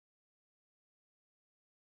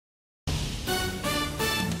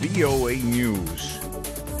VOA News.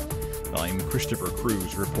 I'm Christopher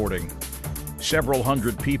Cruz reporting. Several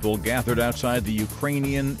hundred people gathered outside the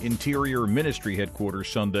Ukrainian Interior Ministry headquarters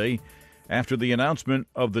Sunday after the announcement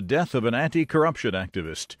of the death of an anti-corruption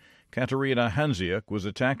activist. Kateryna Handziuk was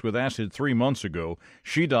attacked with acid 3 months ago.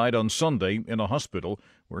 She died on Sunday in a hospital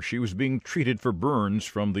where she was being treated for burns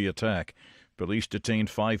from the attack. Police detained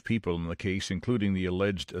 5 people in the case, including the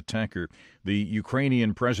alleged attacker. The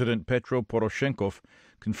Ukrainian President Petro Poroshenko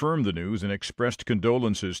confirmed the news and expressed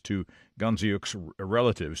condolences to Handziuk's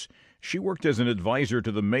relatives. She worked as an advisor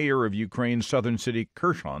to the mayor of Ukraine's southern city,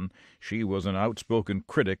 Kherson. She was an outspoken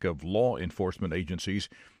critic of law enforcement agencies,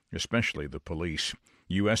 especially the police.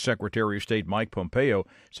 U.S. Secretary of State Mike Pompeo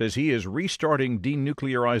says he is restarting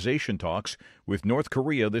denuclearization talks with North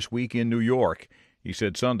Korea this week in New York. He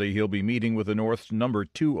said Sunday he'll be meeting with the North's number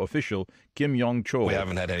 2 official, Yong Chol. We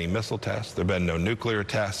haven't had any missile tests. There have been no nuclear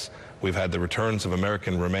tests. We've had the returns of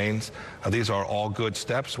American remains. These are all good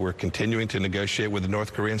steps. We're continuing to negotiate with the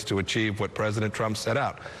North Koreans to achieve what President Trump set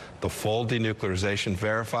out, the full denuclearization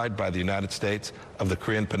verified by the United States of the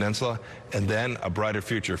Korean Peninsula, and then a brighter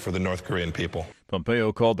future for the North Korean people.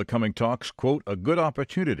 Pompeo called the coming talks, quote, a good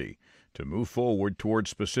opportunity to move forward toward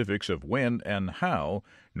specifics of when and how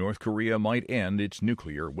North Korea might end its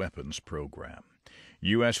nuclear weapons program.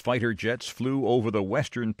 U.S. fighter jets flew over the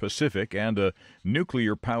western Pacific, and a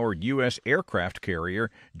nuclear-powered U.S. aircraft carrier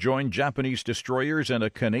joined Japanese destroyers and a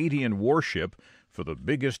Canadian warship for the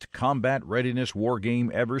biggest combat readiness war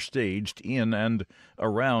game ever staged in and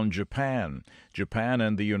around Japan. Japan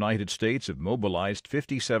and the United States have mobilized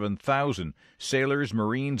 57,000 sailors,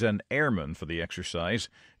 Marines, and airmen for the exercise,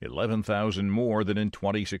 11,000 more than in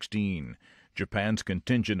 2016. Japan's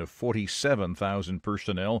contingent of 47,000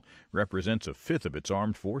 personnel represents a fifth of its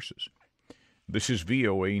armed forces. This is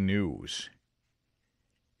VOA News.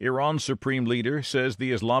 Iran's supreme leader says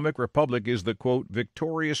the Islamic Republic is the, quote,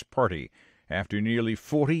 victorious party after nearly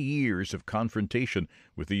 40 years of confrontation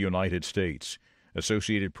with the United States.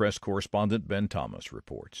 Associated Press correspondent Ben Thomas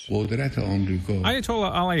reports.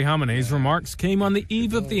 Ayatollah Ali Khamenei's remarks came on the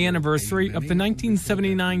eve of the anniversary of the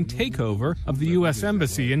 1979 takeover of the U.S.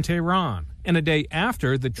 Embassy in Tehran, and a day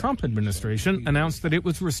after the Trump administration announced that it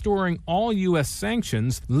was restoring all U.S.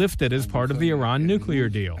 sanctions lifted as part of the Iran nuclear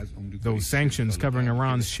deal. Those sanctions covering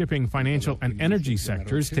Iran's shipping, financial, and energy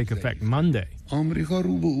sectors take effect Monday.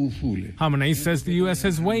 Khamenei says the U.S.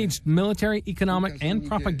 has waged military, economic, and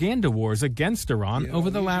propaganda wars against Iran over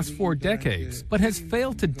the last 4 decades, but has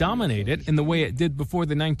failed to dominate it in the way it did before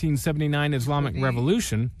the 1979 Islamic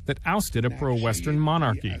Revolution that ousted a pro-Western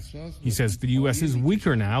monarchy. He says the U.S. is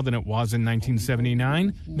weaker now than it was in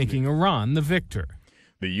 1979, making Iran the victor.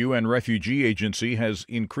 The UN Refugee Agency has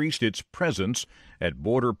increased its presence at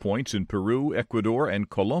border points in Peru, Ecuador, and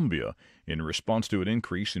Colombia in response to an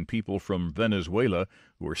increase in people from Venezuela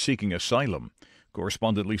who are seeking asylum.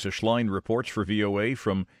 Correspondent Lisa Schlein reports for VOA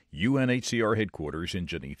from UNHCR headquarters in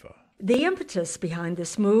Geneva. The impetus behind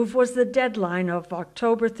this move was the deadline of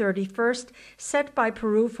October 31st set by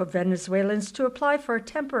Peru for Venezuelans to apply for a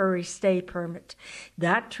temporary stay permit.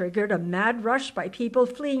 That triggered a mad rush by people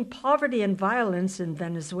fleeing poverty and violence in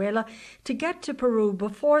Venezuela to get to Peru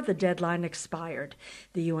before the deadline expired.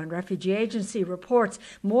 The UN Refugee Agency reports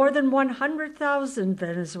more than 100,000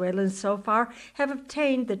 Venezuelans so far have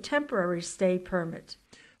obtained the temporary stay permit.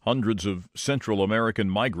 Hundreds of Central American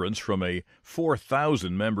migrants from a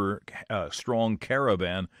 4,000-member strong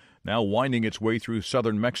caravan now winding its way through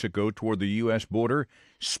southern Mexico toward the U.S. border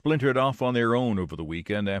splintered off on their own over the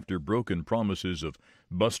weekend after broken promises of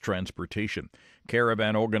bus transportation.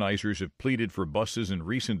 Caravan organizers have pleaded for buses in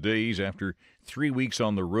recent days after 3 weeks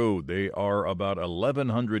on the road. They are about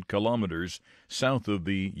 1,100 kilometers south of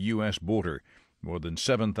the U.S. border. More than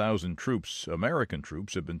 7,000 troops, American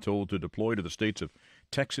troops, have been told to deploy to the states of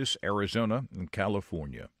Texas, Arizona, and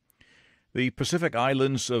California. The Pacific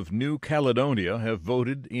Islands of New Caledonia have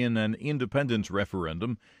voted in an independence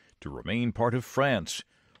referendum to remain part of France.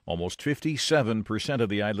 Almost 57% of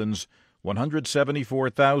the island's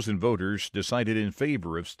 174,000 voters decided in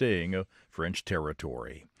favor of staying a French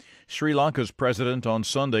territory. Sri Lanka's president on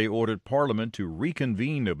Sunday ordered Parliament to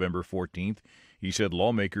reconvene November 14th. He said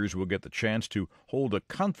lawmakers will get the chance to hold a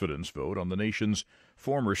confidence vote on the nation's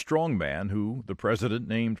former strongman, who the president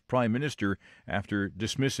named prime minister after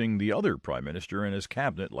dismissing the other prime minister in his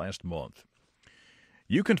cabinet last month.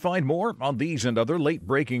 You can find more on these and other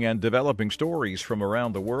late-breaking and developing stories from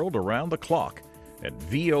around the world around the clock at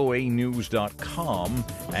voanews.com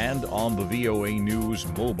and on the VOA News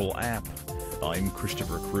mobile app. I'm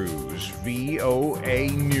Christopher Cruz, VOA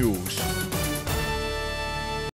News.